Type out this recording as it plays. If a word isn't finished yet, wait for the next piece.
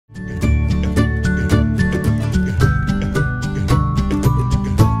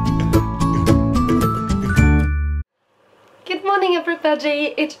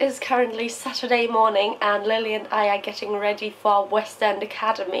everybody! It is currently Saturday morning and Lily and I are getting ready for West End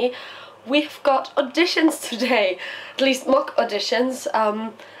Academy. We've got auditions today, at least mock auditions.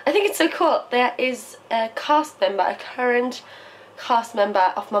 I think it's so cool. There is a cast member, a current cast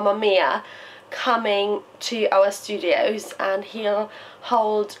member of Mamma Mia coming to our studios, and he'll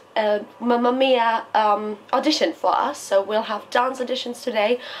hold a Mamma Mia audition for us, so we'll have dance auditions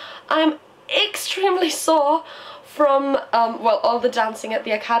today. I'm extremely sore from well, all the dancing at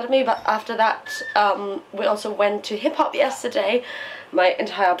the academy, but after that we also went to hip hop yesterday. My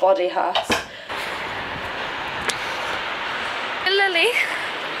entire body hurts. Hey Lily,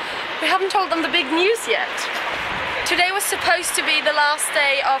 we haven't told them the big news yet. Today was supposed to be the last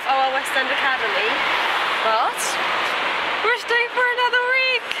day of our West End Academy, but we're staying for another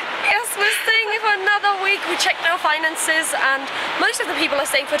week! Yes, we're staying for another week. We checked our finances and most of the people are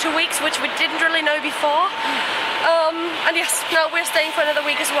staying for 2 weeks, which we didn't really know before. And yes, now we're staying for another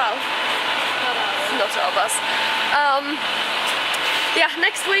week as well. Not all of us. Yeah,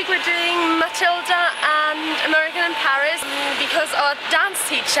 next week we're doing Matilda and American in Paris, because our dance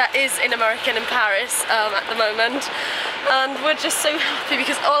teacher is in American in Paris at the moment. And we're just so happy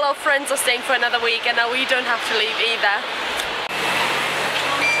because all our friends are staying for another week and now we don't have to leave either.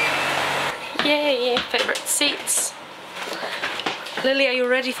 Yay, favorite seats. Lily, are you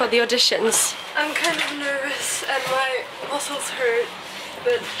ready for the auditions? I'm kind of nervous and my muscles hurt,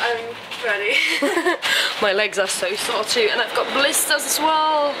 but I'm ready. My legs are so sore too, and I've got blisters as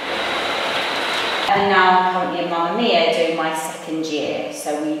well. And now I'm currently in Mamma Mia doing my second year,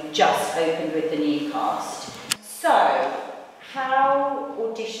 so we've just opened with the new cast. So, how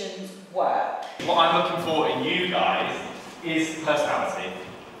auditions work? What I'm looking for in you guys is personality.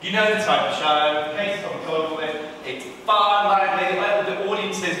 You know the type of show, Casey's on the with, it's fun, lively, the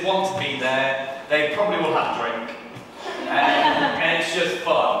audiences want to be there, they probably will have a drink, and it's just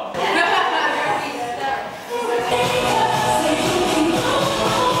fun.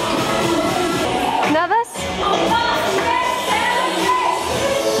 Nervous?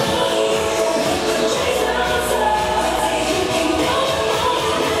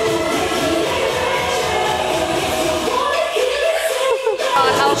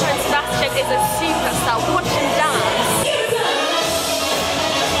 Our friend Sebastian is a superstar. Watch him dance.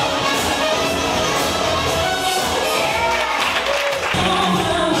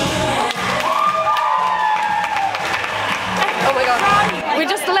 Oh my god. We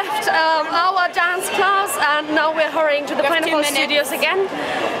just left our dance class and now we're hurrying to the Pineapple Studios again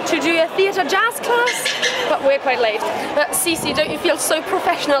to do a theatre jazz class, but we're quite late. But Cece, don't you feel so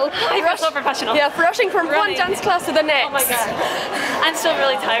professional? I feel so professional. Yeah, rushing from one dance class to the next. Oh my god. I'm still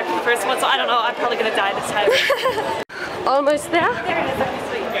really tired from the first one, so I don't know, I'm probably gonna die this time. Almost there? There it is.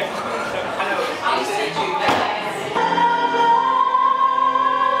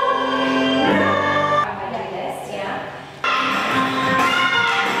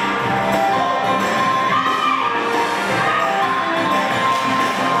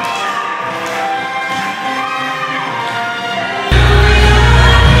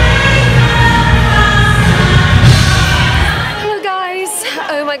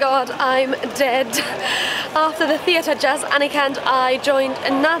 I'm dead. After the theatre jazz, Annika and I joined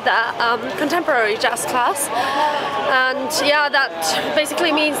another contemporary jazz class, and yeah, that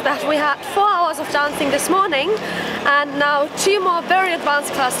basically means that we had 4 hours of dancing this morning and now 2 more very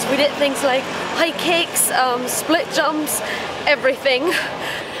advanced classes. We did things like high kicks, split jumps, everything.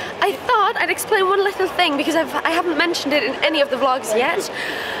 I thought I'd explain one little thing because I haven't mentioned it in any of the vlogs yet.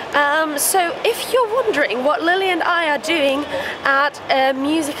 So if you're wondering what Lily and I are doing at a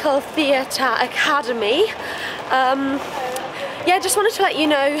musical theatre academy, yeah, just wanted to let you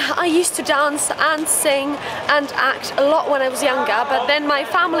know I used to dance and sing and act a lot when I was younger, but then my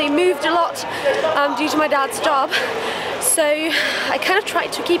family moved a lot due to my dad's job. So I kind of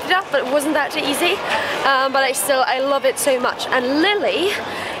tried to keep it up, but it wasn't that easy. But I love it so much. And Lily,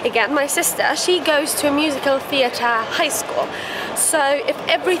 again, my sister, she goes to a musical theatre high school. So if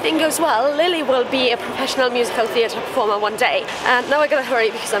everything goes well, Lily will be a professional musical theatre performer one day. And now I gotta hurry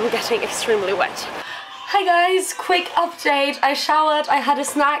because I'm getting extremely wet. Hi guys, quick update. I showered, I had a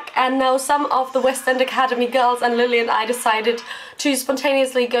snack, and now some of the West End Academy girls and Lily and I decided to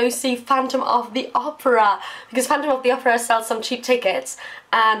spontaneously go see Phantom of the Opera, because Phantom of the Opera sells some cheap tickets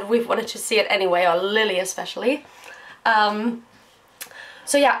and we've wanted to see it anyway, or Lily especially.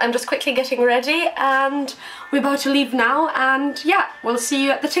 So yeah, I'm just quickly getting ready and we're about to leave now, and yeah, we'll see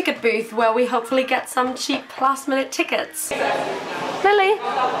you at the ticket booth where we hopefully get some cheap last minute tickets. Lily!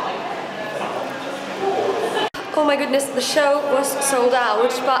 Oh my goodness, the show was sold out,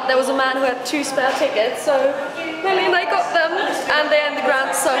 but there was a man who had 2 spare tickets, so Lily and I got them, and they're in the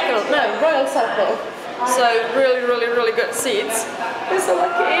Grand Circle. No, Royal Circle. So really, really, really good seats. We're so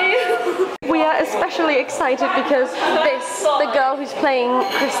lucky. We are especially excited because the girl who's playing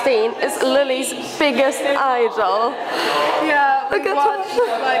Christine, is Lily's biggest idol. Yeah, we watched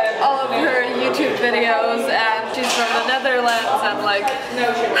like all of her YouTube videos, and she's from the Netherlands, and like,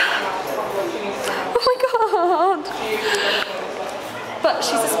 oh my god! But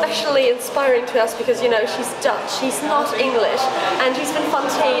she's especially inspiring to us because, you know, she's Dutch, she's not English, and she's been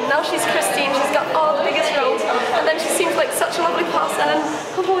Fontaine, now she's Christine, she's got all the biggest roles, and then she seems like such a lovely person, and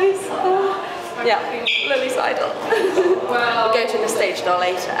her voice, yeah, Lily's idol. We'll go to the stage door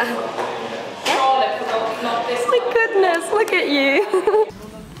later. Oh my goodness, look at you.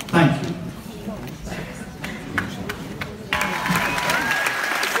 Thank you.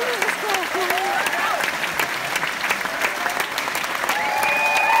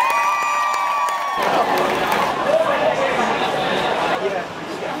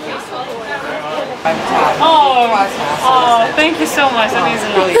 Oh, thank you so much. That means a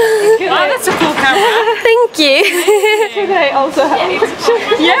lot. Oh, that's a cool camera. Thank you. today also have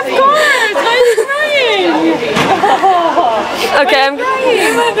Yeah, of course. I'm crying. Okay, I'm crying.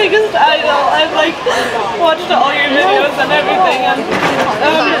 You're my biggest idol. I've like watched all your videos and everything, and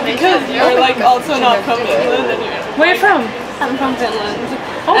because you're like also not from Finland. Where are you from? I'm from Finland.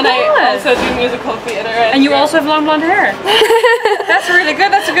 Oh, and God. I also do musical theater. And you also have long blonde hair. That's really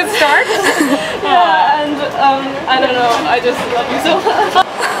good. That's a good start. Yeah, and I don't know. I just love you so much.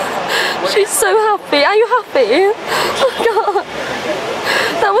 She's so happy. Are you happy? Oh god.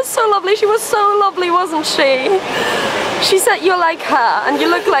 That was so lovely. She was so lovely, wasn't she? She said you're like her and you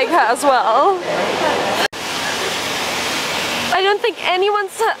look like her as well. I don't think anyone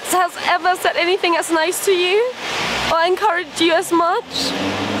has ever said anything as nice to you or encouraged you as much.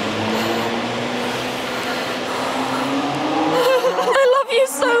 I love you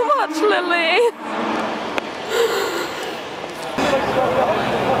so much, Lily.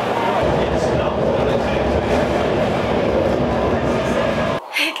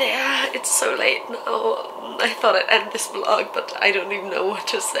 Hey there, it's so late now. I thought I'd end this vlog, but I don't even know what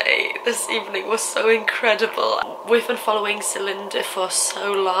to say. This evening was so incredible. We've been following Celinde for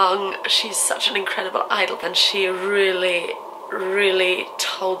so long. She's such an incredible idol, and she really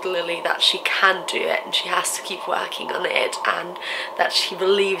told Lili that she can do it and she has to keep working on it and that she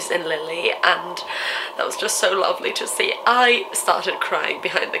believes in Lili, and that was just so lovely to see. I started crying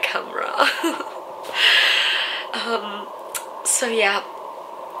behind the camera. So yeah,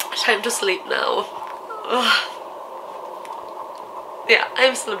 time to sleep now. Ugh. Yeah,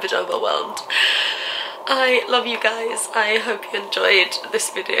 I'm still a bit overwhelmed. I love you guys. I hope you enjoyed this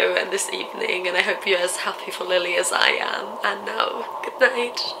video and this evening, and I hope you're as happy for Lili as I am. And now, good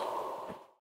night.